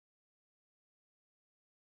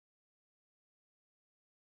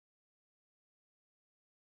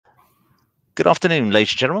Good afternoon,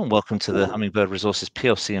 ladies and gentlemen. Welcome to the Hummingbird Resources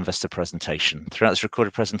PLC investor presentation. Throughout this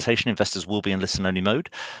recorded presentation, investors will be in listen-only mode.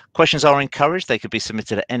 Questions are encouraged. They could be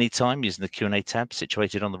submitted at any time using the Q&A tab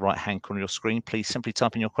situated on the right-hand corner of your screen. Please simply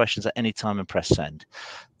type in your questions at any time and press send.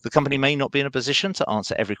 The company may not be in a position to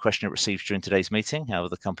answer every question it receives during today's meeting. However,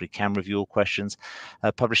 the company can review all questions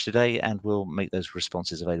published today and will make those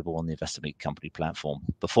responses available on the Investor Meet Company platform.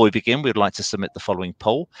 Before we begin, we'd like to submit the following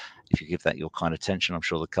poll. If you give that your kind attention, I'm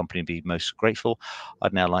sure the company will be most grateful.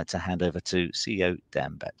 I'd now like to hand over to CEO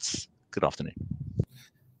Dan Betts. Good afternoon.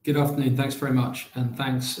 Good afternoon. Thanks very much. And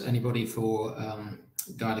thanks anybody for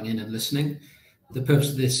dialing in and listening. The purpose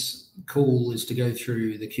of this call is to go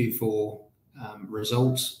through the Q4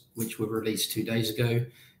 results, which were released 2 days ago,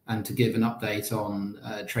 and to give an update on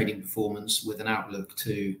trading performance with an outlook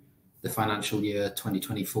to the financial year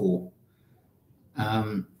 2024.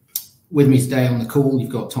 With me today on the call,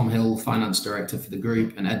 you've got Tom Hill, Finance Director for the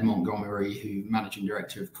group, and Ed Montgomery, who Managing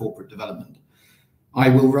Director of Corporate Development. I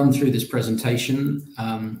will run through this presentation.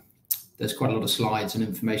 There's quite a lot of slides and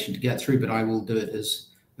information to get through, but I will do it as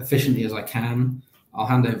efficiently as I can. I'll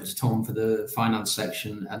hand over to Tom for the finance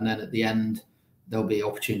section, and then at the end, there'll be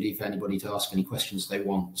opportunity for anybody to ask any questions they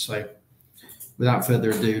want. So without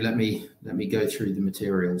further ado, let me go through the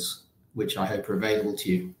materials, which I hope are available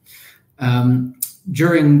to you.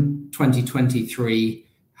 During 2023,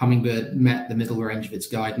 Hummingbird met the middle range of its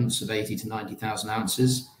guidance of 80 to 90,000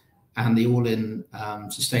 ounces, and the all-in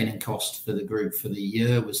sustaining cost for the group for the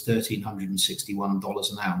year was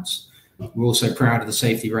 $1,361 an ounce. We're also proud of the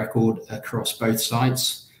safety record across both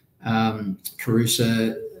sites.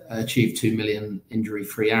 Carusa achieved 2 million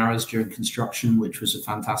injury-free hours during construction, which was a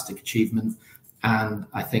fantastic achievement. And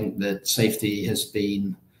I think that safety has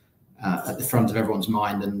been at the front of everyone's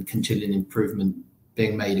mind, and continuing improvement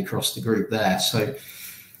being made across the group there. So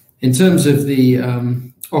in terms of the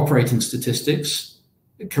operating statistics,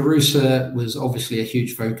 Carusa was obviously a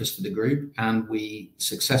huge focus for the group, and we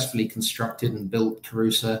successfully constructed and built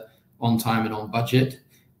Carusa on time and on budget.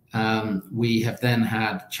 We have then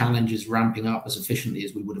had challenges ramping up as efficiently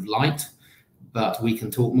as we would have liked, but we can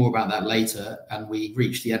talk more about that later. And we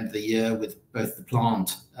reached the end of the year with both the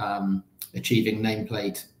plant achieving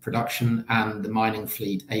nameplate production and the mining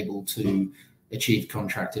fleet able to achieve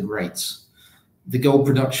contracted rates. The gold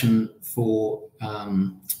production for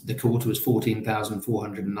the quarter was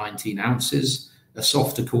 14,419 ounces, a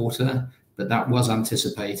softer quarter, but that was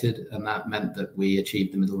anticipated, and that meant that we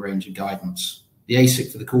achieved the middle range of guidance. The AISC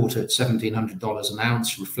for the quarter at $1,700 an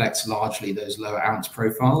ounce reflects largely those lower ounce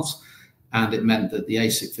profiles, and it meant that the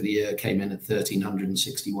AISC for the year came in at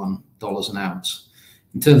 $1,361 an ounce.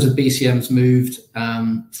 In terms of BCMs moved,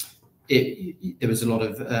 there was a lot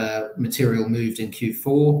of material moved in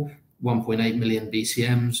Q4, 1.8 million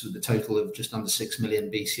BCMs with a total of just under 6 million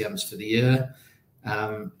BCMs for the year,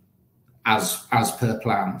 as per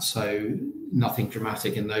plan. So nothing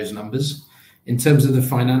dramatic in those numbers. In terms of the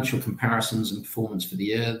financial comparisons and performance for the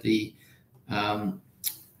year, the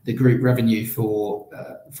group revenue for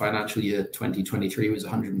financial year 2023 was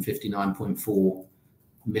 $159.4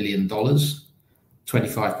 million,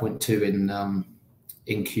 25.2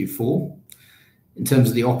 in Q4. In terms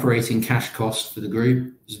of the operating cash cost for the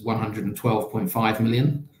group, it was $112.5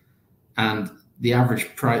 million, and the average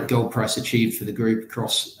gold price achieved for the group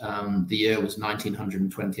across the year was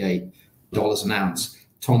 $1,928 an ounce.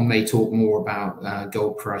 Tom may talk more about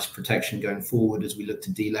gold price protection going forward as we look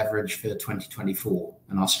to deleverage for 2024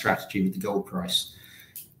 and our strategy with the gold price.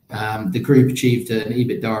 The group achieved an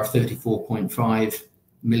EBITDA of $34.5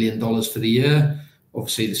 million for the year.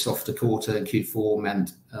 Obviously, the softer quarter in Q4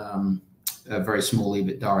 meant a very small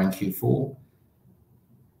EBITDA in Q4.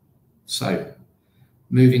 So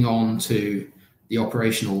moving on to the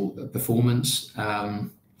operational performance,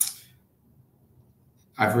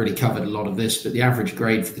 I've already covered a lot of this, but the average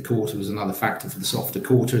grade for the quarter was another factor for the softer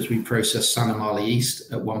quarter as we processed Sanamali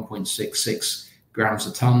East at 1.66 grams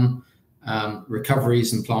a tonne.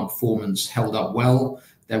 Recoveries and plant performance held up well.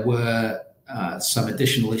 There were some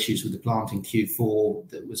additional issues with the plant in Q4.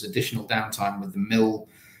 There was additional downtime with the mill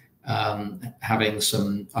having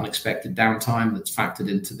some unexpected downtime that's factored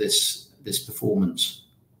into this performance.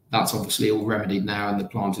 That's obviously all remedied now, and the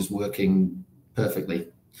plant is working perfectly.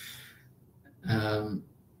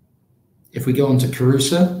 If we go on to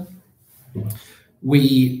Carusa,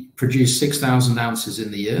 we produced 6,000 ounces in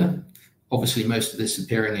the year. Obviously, most of this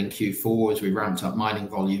appearing in Q4 as we ramped up mining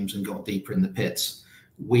volumes and got deeper in the pits.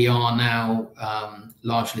 We are now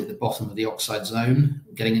largely at the bottom of the oxide zone,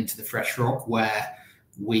 getting into the fresh rock where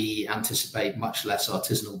we anticipate much less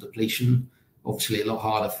artisanal depletion. Obviously, a lot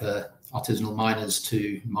harder for artisanal miners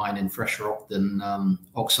to mine in fresh rock than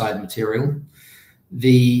oxide material.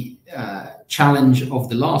 The challenge of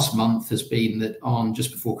the last month has been that on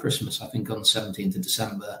just before Christmas, I think on the 17th of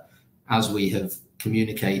December, as we have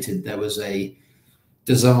communicated, there was a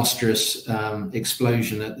disastrous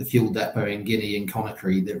explosion at the fuel depot in Guinea in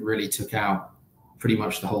Conakry that really took out pretty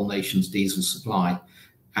much the whole nation's diesel supply.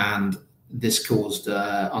 And this caused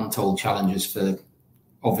untold challenges for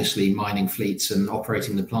obviously mining fleets and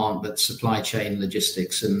operating the plant, but supply chain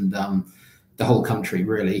logistics and the whole country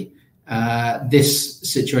really. This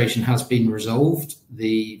situation has been resolved.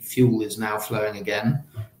 The fuel is now flowing again.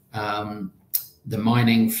 The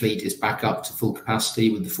mining fleet is back up to full capacity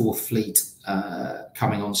with the fourth fleet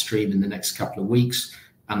coming on stream in the next couple of weeks,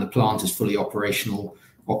 and the plant is fully operational,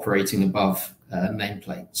 operating above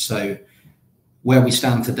nameplate. So where we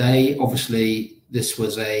stand today, obviously this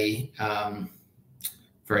was a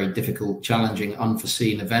very difficult, challenging,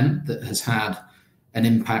 unforeseen event that has had an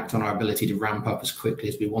impact on our ability to ramp up as quickly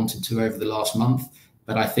as we wanted to over the last month.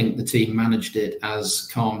 But I think the team managed it as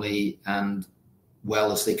calmly and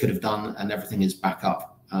well as they could have done, and everything is back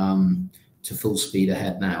up to full speed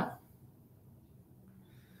ahead now.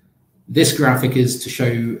 This graphic is to show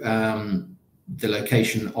the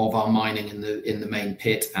location of our mining in the main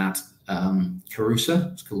pit at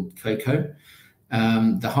Kouroussa. It's called Coco.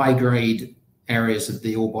 The high grade areas of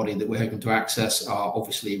the ore body that we're hoping to access are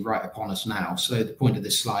obviously right upon us now. So the point of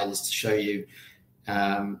this slide is to show you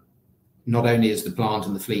not only is the plant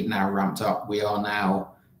and the fleet now ramped up, we are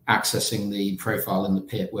now accessing the profile in the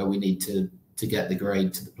pit where we need to get the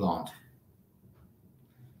grade to the plant.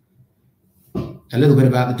 A little bit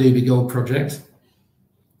about the Duby Gold project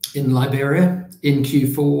in Liberia. In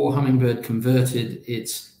Q4, Hummingbird converted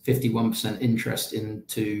its 51% interest in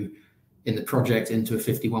the project into a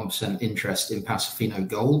 51% interest in Pasofino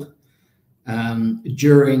Gold.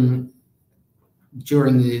 During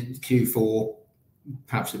the Q4,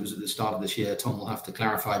 perhaps it was at the start of this year, Tom will have to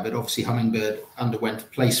clarify, but obviously Hummingbird underwent a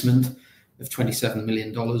placement of $27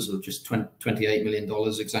 million, or just $28 million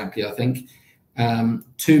exactly, I think.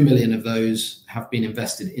 2 million of those have been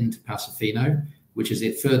invested into Pasofino, which is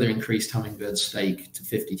it further increased Hummingbird's stake to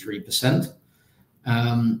 53%.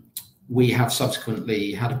 We have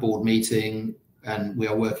subsequently had a board meeting, and we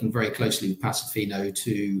are working very closely with Pasofino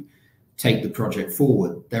to take the project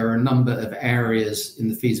forward. There are a number of areas in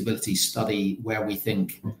the feasibility study where we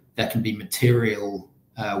think there can be material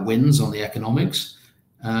wins on the economics.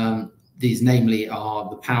 These namely are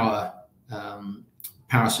the power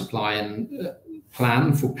supply and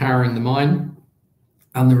plan for powering the mine,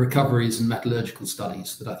 and the recoveries and metallurgical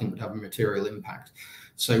studies that I think would have a material impact.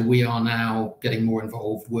 So we are now getting more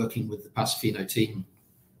involved, working with the Pasofino team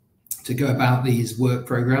to go about these work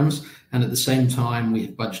programs. And at the same time, we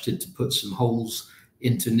have budgeted to put some holes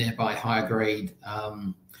into nearby higher grade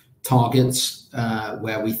targets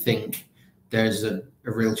where we think there's a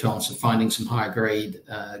real chance of finding some higher grade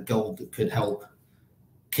gold that could help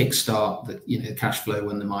kickstart the cash flow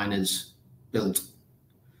when the mine is built.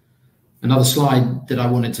 Another slide that I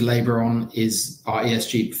wanted to labor on is our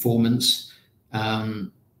ESG performance.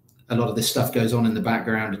 A lot of this stuff goes on in the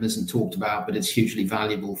background and isn't talked about, but it's hugely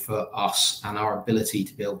valuable for us and our ability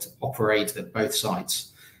to be able to operate at both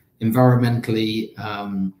sites. Environmentally,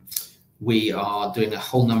 we are doing a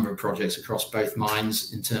whole number of projects across both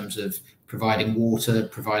mines in terms of providing water,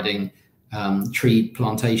 providing tree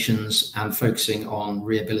plantations, and focusing on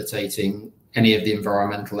rehabilitating any of the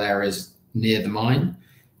environmental areas near the mine.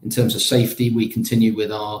 In terms of safety, we continue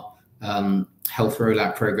with our health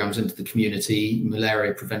rollout programs into the community,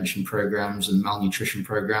 malaria prevention programs and malnutrition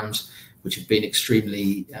programs, which have been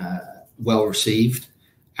extremely well received.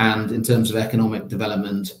 And in terms of economic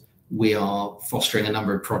development, we are fostering a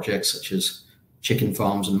number of projects such as chicken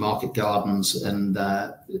farms and market gardens and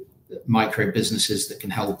micro businesses that can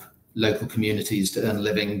help local communities to earn a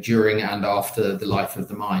living during and after the life of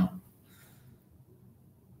the mine.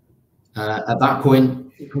 At that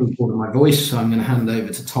point, recording my voice, so I'm going to hand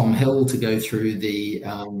over to Tom Hill to go through the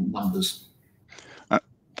numbers. Thank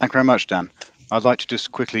you very much, Dan. I'd like to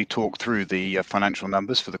just quickly talk through the financial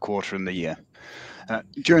numbers for the quarter and the year.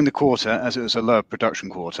 During the quarter, as it was a lower production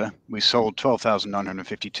quarter, we sold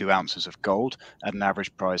 12,952 ounces of gold at an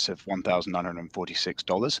average price of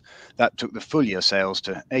 $1,946. That took the full year sales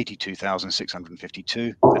to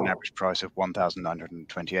 82,652 at an average price of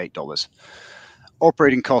 $1,928.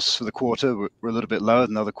 Operating costs for the quarter were a little bit lower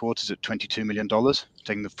than other quarters at $22 million,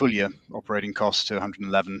 taking the full year operating costs to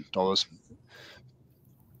 $111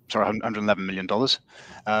 million.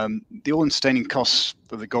 The all-in sustaining costs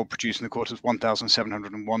of the gold produced in the quarter was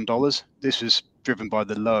 $1,701. This was driven by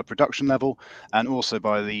the lower production level and also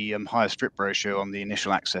by the higher strip ratio on the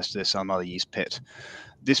initial access to this Almali East pit.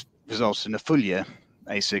 This results in a full year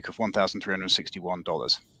AISC of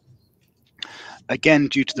 $1,361. Again,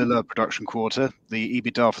 due to the lower production quarter, the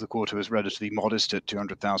EBITDA for the quarter was relatively modest at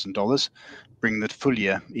 $200,000, bringing the full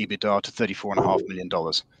year EBITDA to $34.5 million.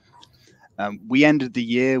 We ended the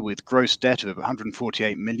year with gross debt of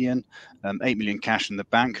 148 million, 8 million cash in the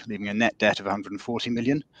bank, leaving a net debt of 140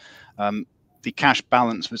 million. The cash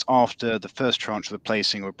balance was after the first tranche of the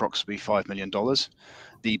placing of approximately $5 million.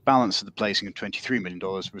 The balance of the placing of $23 million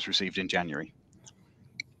was received in January.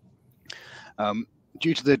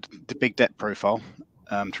 Due to the big debt profile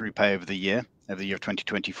to repay over the year of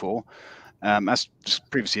 2024, as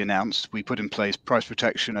previously announced, we put in place price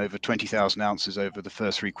protection over 20,000 ounces over the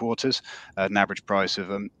first 3 quarters, at an average price of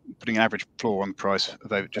putting an average floor on the price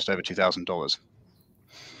of just over $2,000.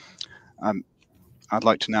 I'd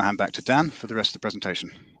like to now hand back to Dan for the rest of the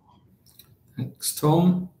presentation. Thanks,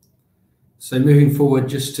 Tom. So moving forward,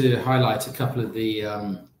 just to highlight a couple of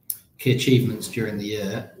the key achievements during the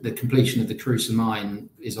year. The completion of the Kouroussa mine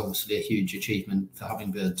is obviously a huge achievement for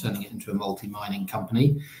Hummingbird, turning it into a multi-mining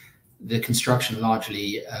company. The construction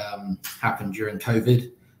largely happened during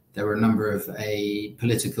COVID. There were a number of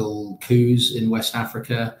political coups in West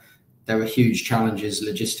Africa. There were huge challenges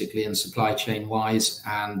logistically and supply chain wise,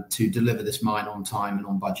 and to deliver this mine on time and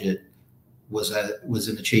on budget was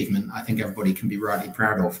an achievement I think everybody can be rightly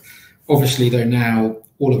proud of. Obviously, though, now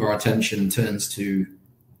all of our attention turns to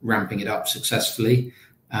ramping it up successfully.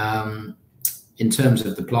 In terms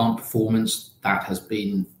of the plant performance, that has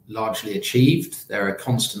been largely achieved. There are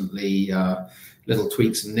constantly little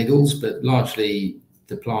tweaks and niggles, but largely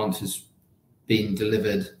the plant has been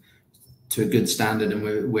delivered to a good standard, and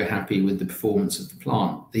we're happy with the performance of the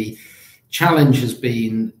plant. The challenge has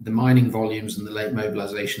been the mining volumes and the late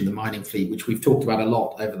mobilization of the mining fleet, which we've talked about a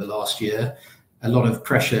lot over the last year. A lot of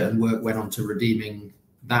pressure and work went on to redeeming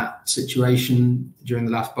that situation during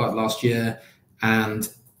the last part of last year, and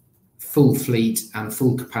full fleet and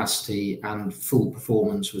full capacity and full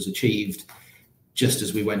performance was achieved just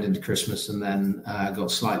as we went into Christmas, and then got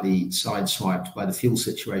slightly sideswiped by the fuel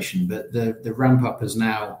situation. But the ramp up has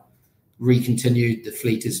now recontinued. The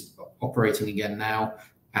fleet is operating again now,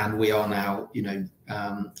 and we are now,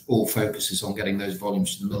 all focus is on getting those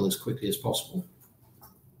volumes to the mill as quickly as possible.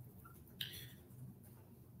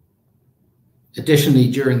 Additionally,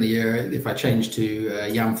 during the year, if I change to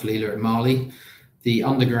Yamfilila at Mali, the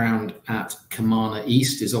underground at Kamana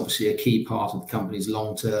East is obviously a key part of the company's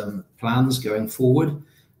long-term plans going forward.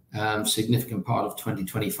 Significant part of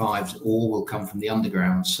 2025's ore will come from the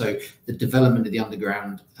underground. So the development of the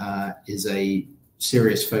underground is a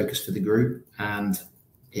serious focus for the group, and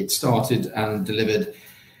it started and delivered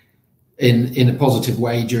in a positive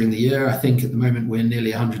way during the year. I think at the moment we're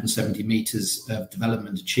nearly 170 meters of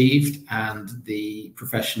development achieved, and the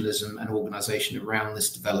professionalism and organization around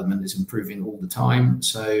this development is improving all the time.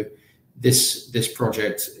 So this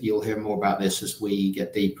project, you'll hear more about this as we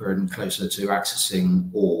get deeper and closer to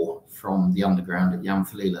accessing ore from the underground at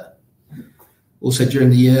Yamfilila. Also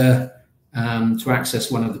during the year, to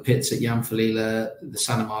access one of the pits at Yamfilila, the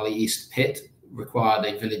Sanamali East pit required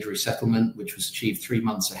a village resettlement, which was achieved 3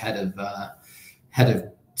 months ahead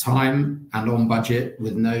of time and on budget,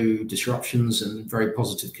 with no disruptions and very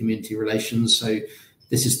positive community relations. So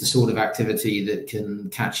this is the sort of activity that can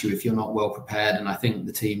catch you if you're not well prepared, and I think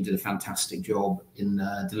the team did a fantastic job in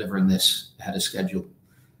delivering this ahead of schedule.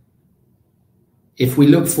 If we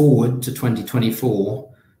look forward to 2024,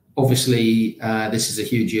 obviously this is a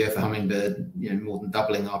huge year for Hummingbird, more than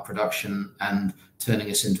doubling our production and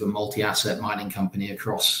turning us into a multi-asset mining company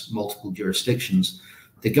across multiple jurisdictions.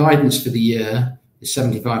 The guidance for the year is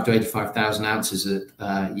 75,000 to 85,000 ounces at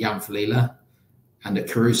Yamfilila, and at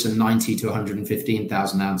Kouroussa 90,000 to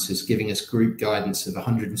 115,000 ounces, giving us group guidance of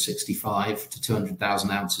 165,000 to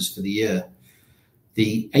 200,000 ounces for the year.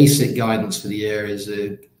 The AISC guidance for the year is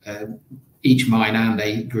each mine and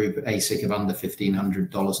a group AISC of under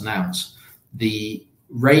 $1,500 an ounce. The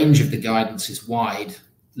range of the guidance is wide,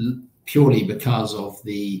 purely because of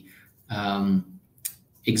the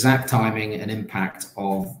exact timing and impact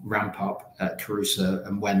of ramp up at Kouroussa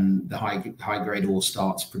and when the high grade ore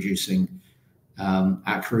starts producing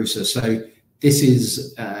at Kouroussa. So this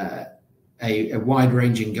is a wide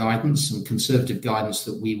ranging guidance and conservative guidance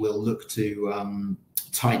that we will look to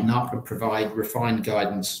tighten up and provide refined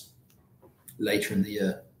guidance later in the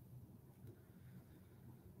year.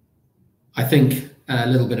 I think a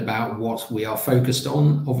little bit about what we are focused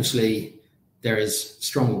on. Obviously, there is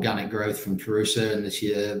strong organic growth from Kouroussa, and this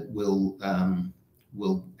year will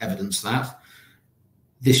evidence that.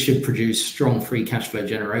 This should produce strong free cash flow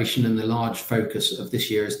generation, and the large focus of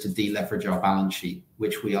this year is to deleverage our balance sheet,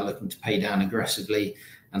 which we are looking to pay down aggressively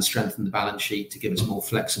and strengthen the balance sheet to give us more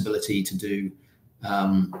flexibility to do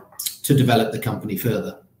to develop the company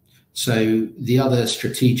further. So the other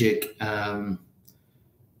strategic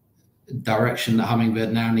direction that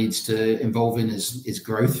Hummingbird now needs to involve in is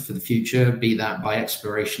growth for the future, be that by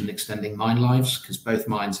exploration and extending mine lives, because both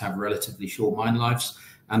mines have relatively short mine lives,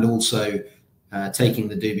 and also taking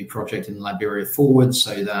the Duby project in Liberia forward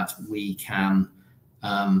so that we can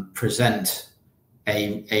present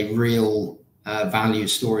a real value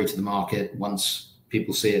story to the market once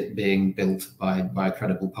people see it being built by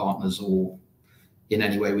credible partners or in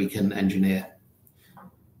any way we can engineer.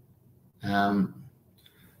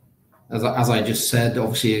 As I just said,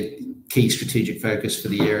 obviously a key strategic focus for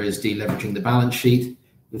the year is deleveraging the balance sheet,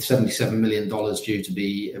 with $77 million due to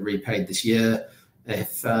be repaid this year.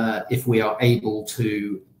 If we are able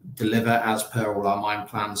to deliver as per all our mine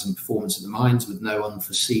plans and performance of the mines with no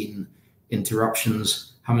unforeseen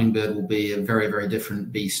interruptions, Hummingbird will be a very, very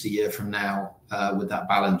different beast a year from now with that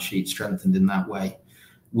balance sheet strengthened in that way.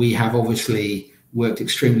 We have obviously worked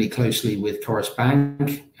extremely closely with Coris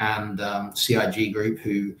Bank and CIG Group,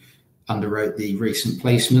 who underwrote the recent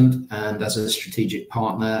placement, and as a strategic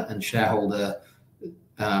partner and shareholder,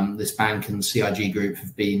 this bank and CIG Group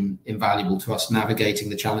have been invaluable to us navigating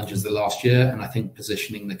the challenges of the last year, and I think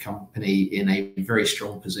positioning the company in a very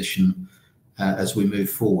strong position as we move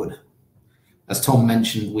forward. As Tom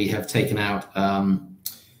mentioned, we have taken out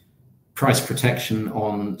price protection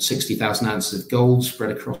on 60,000 ounces of gold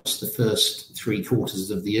spread across the first 3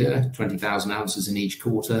 quarters of the year, 20,000 ounces in each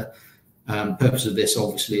quarter. Purpose of this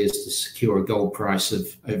obviously is to secure a gold price of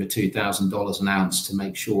over $2,000 an ounce to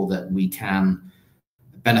make sure that we can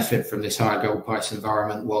benefit from this higher gold price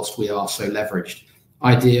environment whilst we are so leveraged.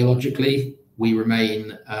 Ideologically, we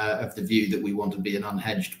remain of the view that we want to be an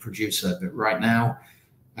unhedged producer, but right now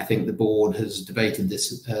I think the board has debated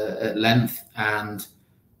this at length, and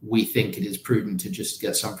we think it is prudent to just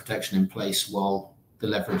get some protection in place while the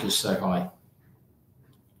leverage is so high.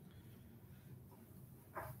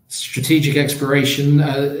 Strategic exploration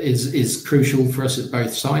is crucial for us at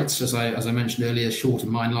both sites. As I mentioned earlier, shorter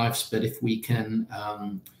mine lives, but if we can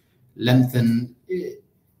lengthen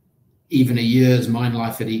even a year's mine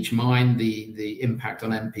life at each mine, the impact on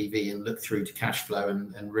NPV and look through to cash flow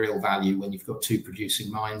and real value when you've got 2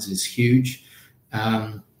 producing mines is huge.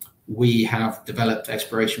 We have developed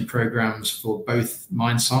exploration programs for both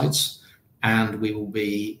mine sites, and we will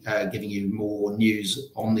be giving you more news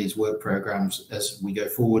on these work programs as we go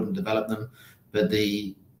forward and develop them. But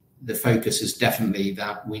the focus is definitely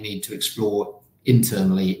that we need to explore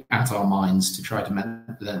internally at our mines to try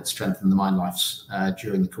to strengthen the mine lives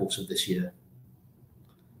during the course of this year.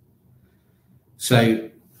 So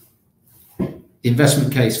the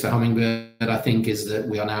investment case for Hummingbird, I think, is that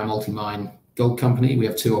we are now a multi-mine gold company. We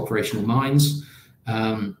have 2 operational mines.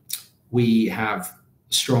 We have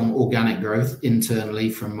strong organic growth internally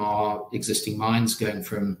from our existing mines, going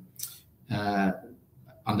from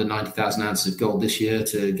under 90,000 ounces of gold this year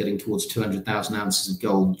to getting towards 200,000 ounces of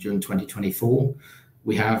gold during 2024.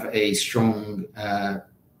 We have a strong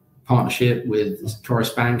partnership with Coris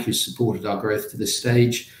Bank, who supported our growth to this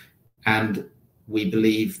stage, and we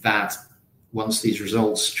believe that once these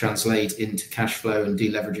results translate into cash flow and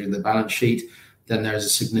deleveraging the balance sheet, then there is a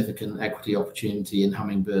significant equity opportunity in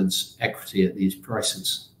Hummingbird's equity at these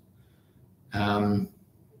prices. And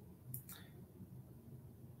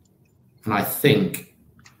I think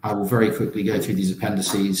I will very quickly go through these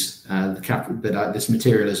appendices. This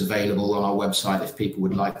material is available on our website if people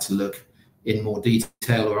would like to look in more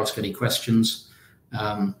detail or ask any questions.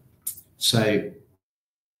 So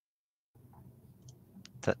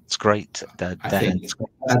that's great, Dan. I think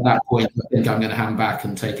at that point, I think I'm going to hand back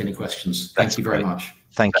and take any questions. Thank you very much.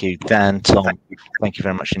 Thank you, Dan, Tom. Thank you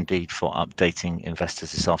very much indeed for updating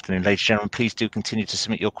investors this afternoon. Ladies and gentlemen, please do continue to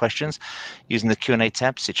submit your questions using the Q&A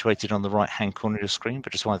tab situated on the right-hand corner of your screen.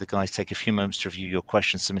 But just while the guys take a few moments to review your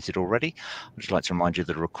questions submitted already, I'd just like to remind you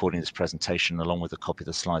that a recording of this presentation, along with a copy of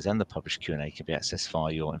the slides and the published Q&A, can be accessed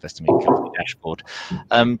via your Investor Meet Company dashboard.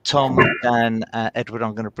 Tom, Dan, Edward,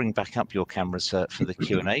 I'm going to bring back up your cameras for the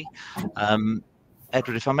Q&A.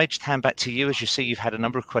 Edward, if I may just hand back to you. As you see, you've had a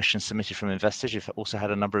number of questions submitted from investors. You've also had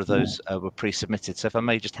a number of those were pre-submitted. So if I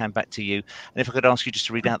may just hand back to you, and if I could ask you just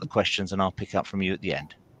to read out the questions, and I'll pick up from you at the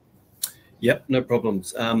end. Yep, no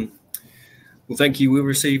problems. Well, thank you. We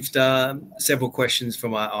received several questions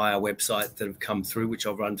from our website that have come through, which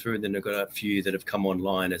I'll run through, and then I've got a few that have come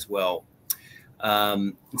online as well.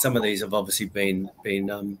 And some of these have obviously been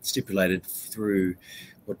stipulated through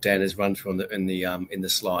what Dan has run through in the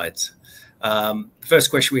slides. The first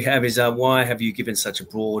question we have is why have you given such a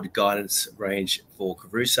broad guidance range for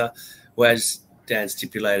Kouroussa? Well, as Dan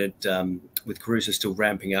stipulated, with Kouroussa still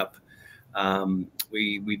ramping up,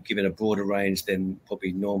 we've given a broader range than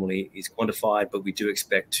probably normally is quantified, but we do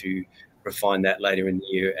expect to refine that later in the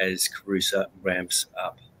year as Kouroussa ramps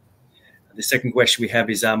up. The second question we have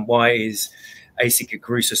is why is AISC at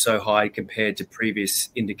Kouroussa so high compared to previous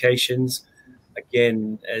indications?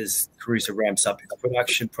 Again, as Kouroussa ramps up its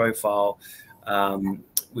production profile,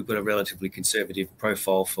 we've got a relatively conservative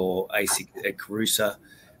profile for AISC at Kouroussa,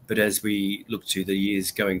 but as we look to the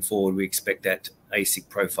years going forward, we expect that AISC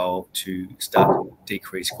profile to start to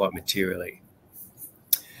decrease quite materially.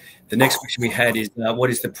 The next question we had is what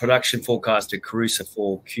is the production forecast at Kouroussa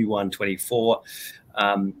for Q1-2024?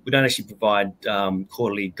 We don't actually provide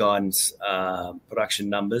quarterly guidance production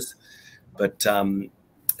numbers, but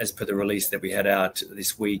as per the release that we had out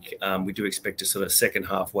this week, we do expect a sort of second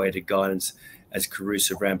half weighted guidance as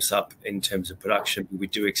Kouroussa ramps up in terms of production. We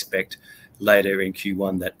do expect later in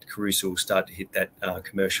Q1 that Kouroussa will start to hit that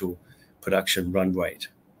commercial production run rate.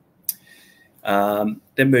 Then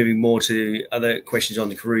moving more to other questions on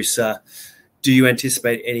the Kouroussa. Do you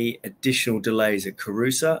anticipate any additional delays at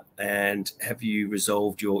Kouroussa, and have you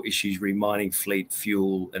resolved your issues remining fleet,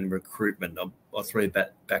 fuel and recruitment? I'll throw it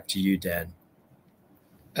back to you, Dan.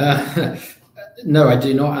 No, I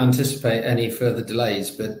do not anticipate any further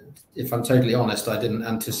delays, but if I'm totally honest, I didn't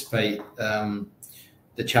anticipate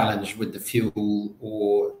the challenge with the fuel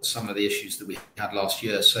or some of the issues that we had last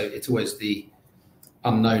year. So it's always the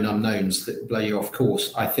unknown unknowns that blow you off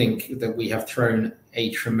course. I think that we have thrown a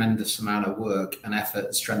tremendous amount of work and effort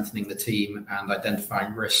at strengthening the team and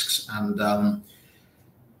identifying risks. And I'm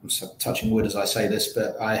touching wood as I say this,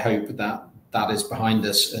 but I hope that that is behind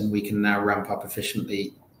us and we can now ramp up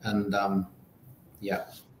efficiently. And yeah.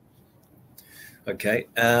 Okay.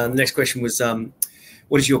 Next question was,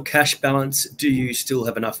 what is your cash balance? Do you still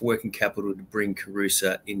have enough working capital to bring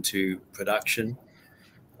Kouroussa into production?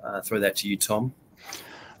 Throw that to you, Tom.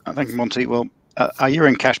 Thank you, Monty. Well, our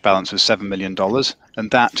year-end cash balance was $7 million,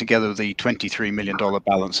 and that, together with the $23 million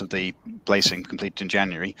balance of the placing completed in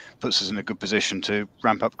January, puts us in a good position to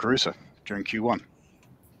ramp up Kouroussa during Q1.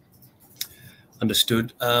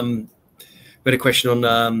 Understood. But a question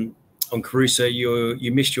on Kouroussa.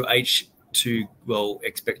 You missed your H2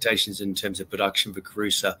 expectations in terms of production for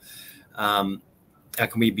Kouroussa. How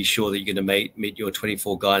can we be sure that you're going to meet your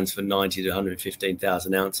 24 guidance for 90 to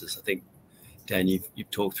 115,000 ounces? I think, Dan,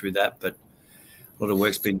 you've talked through that, but a lot of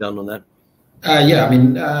work's been done on that. Yeah, I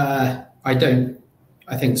mean, I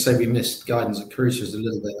think say we missed guidance at Kouroussa is a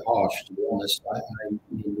little bit harsh, to be honest.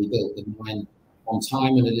 We built the mine on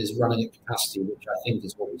time and it is running at capacity, which I think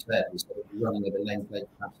is what we said, is that it'll be running at a nameplate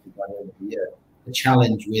capacity by the end of the year. The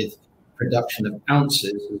challenge with production of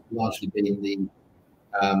ounces has largely been the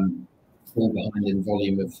fall behind in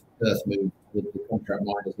volume of earth move with the contract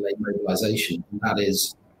miners' late mobilisation, and that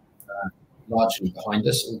is largely behind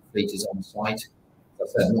us. All the fleet is on site.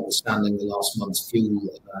 As I said, notwithstanding the last month's fuel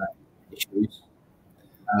issues,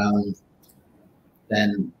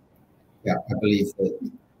 then yeah, I believe that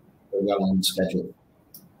we're well on schedule.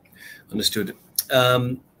 Understood.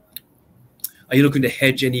 Are you looking to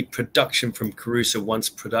hedge any production from Kouroussa once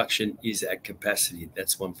production is at capacity?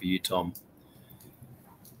 That's one for you, Tom.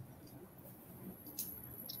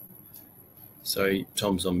 Sorry,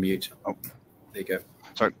 Tom's on mute. Oh, there you go.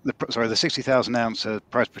 Sorry, the 60,000 ounce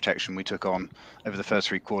price protection we took on over the first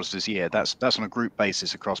 3 quarters this year, that's on a group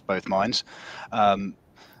basis across both mines.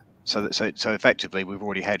 So effectively, we've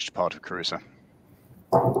already hedged part of Kouroussa.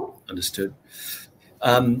 Understood.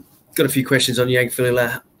 Got a few questions on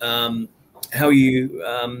Yanfolila. How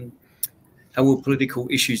will political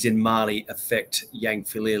issues in Mali affect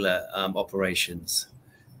Yanfolila operations?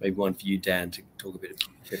 Maybe one for you, Dan, to talk a bit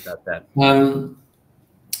about that.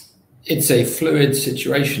 It's a fluid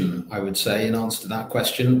situation, I would say, in answer to that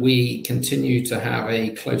question. We continue to have a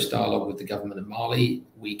close dialogue with the government of Mali.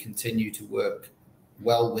 We continue to work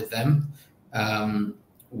well with them.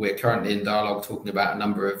 We're currently in dialogue talking about a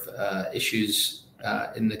number of issues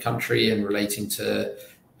in the country and relating to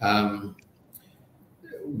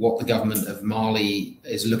what the government of Mali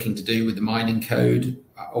is looking to do with the mining code.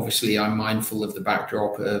 Obviously, I'm mindful of the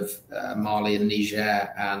backdrop of Mali and Niger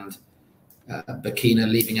and Burkina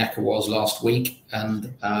leaving ECOWAS last week,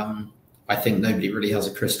 and I think nobody really has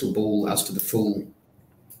a crystal ball as to the full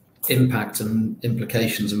impact and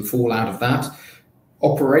implications and fallout of that.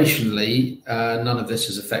 Operationally, none of this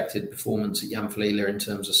has affected performance at Yanfolila in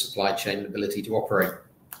terms of supply chain and ability to operate.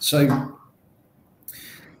 So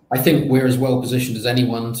I think we're as well positioned as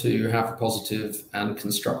anyone to have a positive and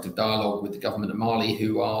constructive dialogue with the government of Mali,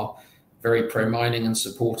 who are very pro-mining and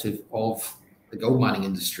supportive of the gold mining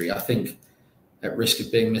industry. I think, at risk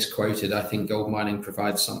of being misquoted, I think gold mining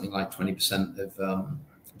provides something like 20% of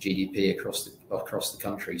GDP across the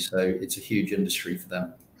country. So it's a huge industry for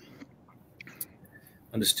them.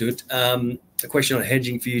 Understood. A question on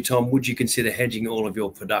hedging for you, Tom. Would you consider hedging all of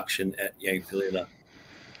your production at Yanfolila?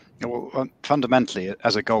 Well, fundamentally,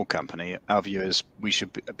 as a gold company, our view is we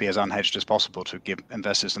should be as unhedged as possible to give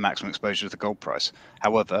investors the maximum exposure to the gold price.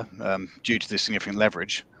 However, due to the significant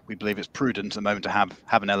leverage, we believe it's prudent at the moment to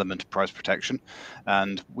have an element of price protection,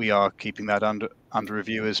 and we are keeping that under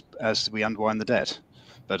review as we unwind the debt.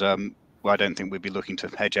 But well, I don't think we'd be looking to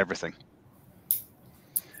hedge everything.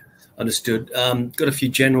 Understood. Got a few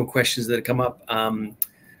general questions that have come up.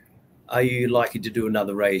 Are you likely to do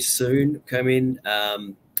another raise soon? Come in.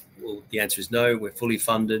 Well, the answer is no. We're fully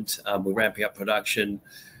funded. We're ramping up production.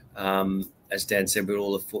 As Dan said, we're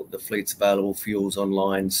all the fleet's available, fuels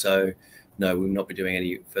online. So no, we will not be doing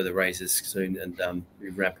any further raises soon, and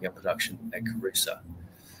we're ramping up production at Kouroussa.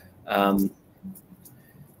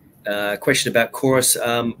 Question about Chorus.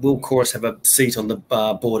 Will Chorus have a seat on the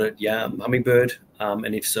board at Hummingbird?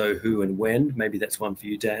 And if so, who and when? Maybe that's one for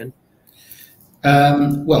you, Dan.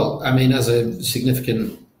 Well, I mean, as a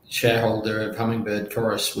significant shareholder of Hummingbird,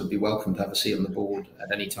 Chorus would be welcome to have a seat on the board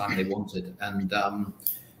at any time they wanted. And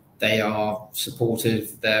they are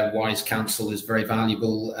supportive. Their wise counsel is very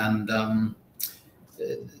valuable. And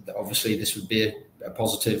obviously, this would be a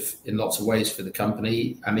positive in lots of ways for the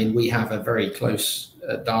company. I mean, we have a very close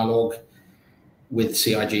dialogue with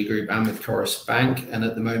CIG Group and with Chorus Bank. And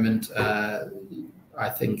at the moment, I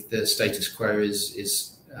think the status quo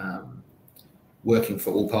is working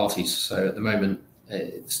for all parties. So at the moment,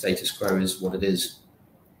 the status quo is what it is.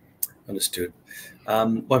 Understood.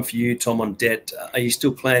 One for you, Tom, on debt. Are you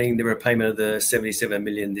still planning the repayment of the 77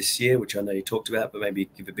 million this year, which I know you talked about, but maybe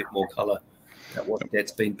give a bit more colour at what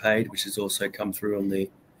debt's been paid, which has also come through on the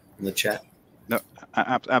chat? No,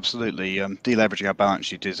 absolutely. Deleveraging our balance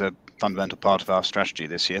sheet is a fundamental part of our strategy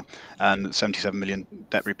this year, and 77 million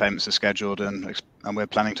debt repayments are scheduled, and we're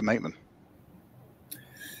planning to make them.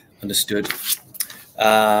 Understood.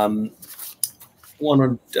 One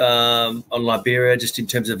on Liberia, just in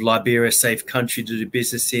terms of Liberia, safe country to do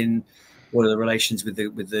business in. What are the relations with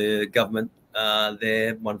the government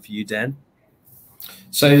there? One for you, Dan.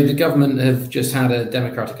 So the government have just had a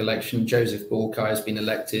democratic election. Joseph Boakai has been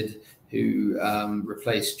elected, who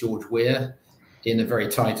replaced George Weah in a very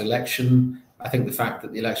tight election. I think the fact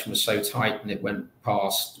that the election was so tight and it went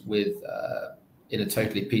past in a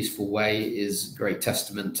totally peaceful way is a great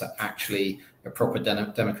testament to actually a proper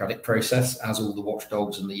democratic process, as all the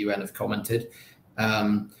watchdogs and the UN have commented.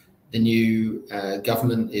 The new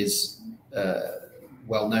government is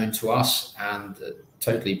well known to us and a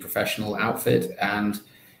totally professional outfit. And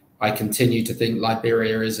I continue to think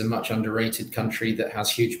Liberia is a much underrated country that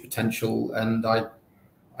has huge potential. And I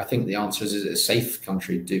think the answer is a safe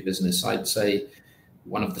country to do business. I'd say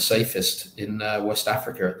one of the safest in West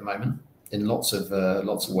Africa at the moment, in lots of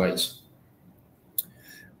ways.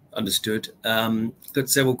 Understood. Got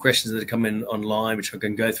several questions that are coming online, which I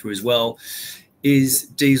can go through as well. Is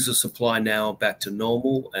diesel supply now back to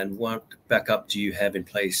normal, and what backup do you have in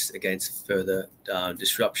place against further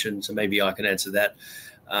disruption? So maybe I can answer that.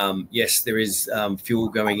 Yes, there is fuel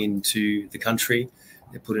going into the country.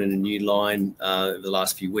 They put in a new line over the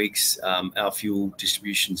last few weeks. Our fuel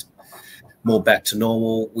distribution's more back to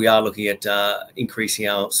normal. We are looking at increasing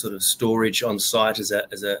our sort of storage on site as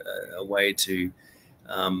a way to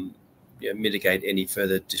mitigate any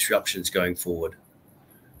further disruptions going forward.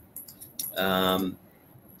 It's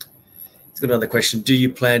got another question. Do you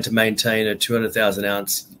plan to maintain a 200,000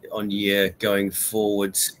 ounce on year going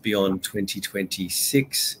forwards beyond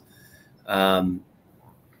 2026?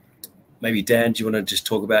 Maybe Dan, do you want to just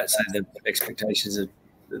talk about, say, the expectations of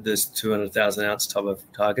this 200,000 ounce type of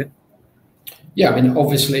target? Yeah, I mean,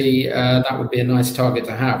 obviously that would be a nice target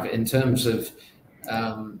to have. In terms of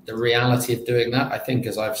the reality of doing that, I think,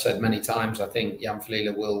 as I've said many times, I think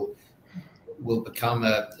Yanfolila will become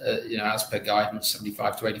as per guidance,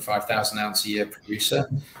 75 to 85,000 ounce a year producer.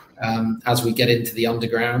 As we get into the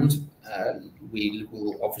underground, we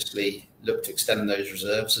will obviously look to extend those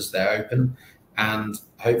reserves as they're open, and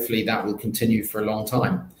hopefully that will continue for a long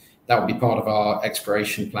time. That will be part of our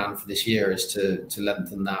exploration plan for this year, is to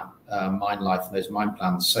lengthen that mine life and those mine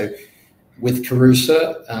plans. So with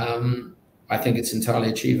Kouroussa, I think it's entirely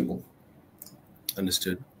achievable.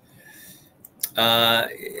 Understood.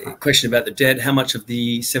 Question about the debt. How much of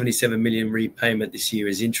the 77 million repayment this year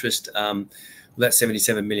is interest? That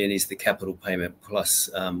 77 million is the capital payment plus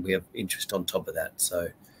we have interest on top of that. So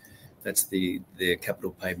that's the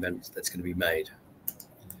capital payment that's going to be made.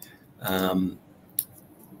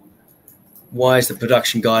 Why is the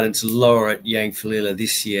production guidance lower at Yangfulila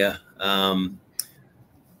this year? Can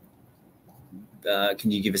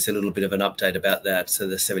you give us a little bit of an update about that? So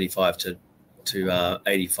the 75 to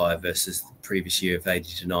 85 versus the previous year of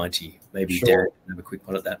 80 to 90. Maybe Sure. Darren can have a quick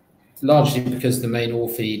one at that. Largely because the main ore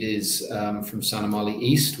feed is from Sanamali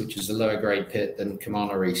East, which is a lower grade pit than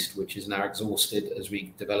Kamana East, which is now exhausted as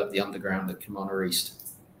we develop the underground at Kamana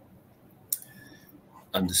East.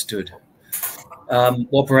 Understood.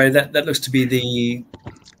 Operator, that looks to be the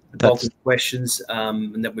bulk of the questions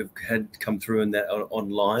and that we've had come through in that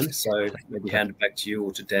online. So maybe hand it back to you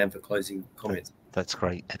or to Dan for closing comments. That's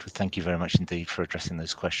great, Edward. Thank you very much indeed for addressing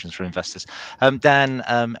those questions for investors. Dan,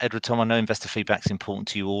 Edward, Tom, I know investor feedback is important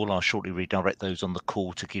to you all. I'll shortly redirect those on the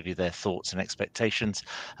call to give you their thoughts and expectations.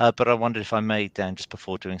 But I wondered if I may, Dan, just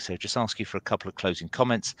before doing so, just ask you for a couple of closing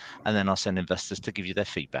comments, and then I'll send investors to give you their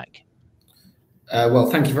feedback. Well,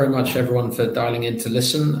 thank you very much, everyone, for dialing in to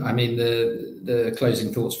listen. I mean, the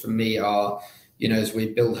closing thoughts from me are, you know, as we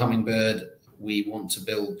build Hummingbird, we want to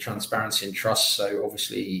build transparency and trust. So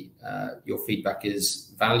obviously, your feedback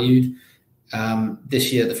is valued.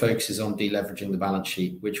 This year, the focus is on deleveraging the balance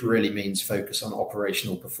sheet, which really means focus on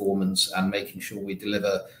operational performance and making sure we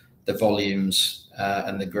deliver the volumes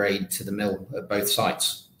and the grade to the mill at both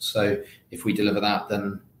sites. So if we deliver that,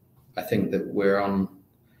 then I think that we're on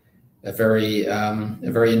a very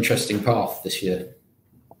interesting path this year.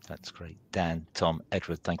 That's great. Dan, Tom,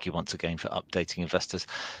 Edward, thank you once again for updating investors.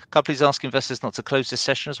 Please ask investors not to close this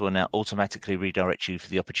session, as we'll now automatically redirect you for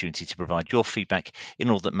the opportunity to provide your feedback in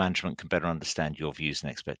order that management can better understand your views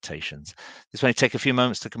and expectations. This may take a few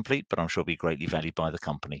moments to complete, but I'm sure will be greatly valued by the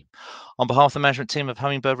company. On behalf of the management team of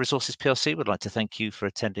Hummingbird Resources PLC, we'd like to thank you for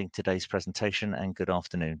attending today's presentation, and good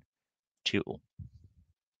afternoon to you all.